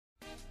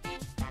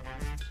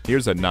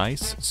Here's a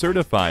nice,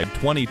 certified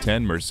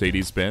 2010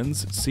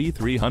 Mercedes-Benz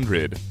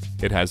C300.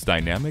 It has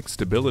dynamic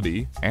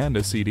stability and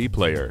a CD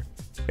player.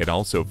 It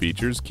also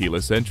features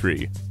keyless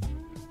entry,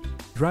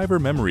 driver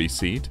memory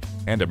seat,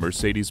 and a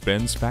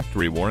Mercedes-Benz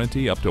factory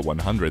warranty up to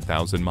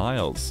 100,000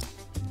 miles.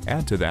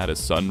 Add to that a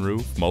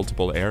sunroof,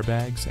 multiple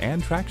airbags,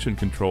 and traction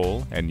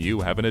control, and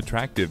you have an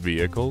attractive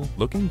vehicle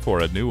looking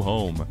for a new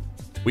home.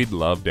 We'd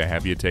love to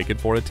have you take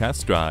it for a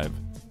test drive.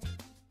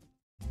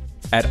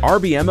 At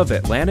RBM of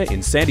Atlanta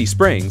in Sandy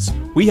Springs,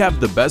 we have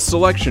the best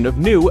selection of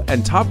new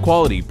and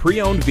top-quality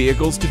pre-owned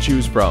vehicles to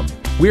choose from.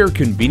 We are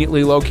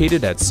conveniently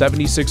located at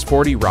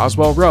 7640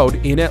 Roswell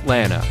Road in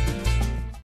Atlanta.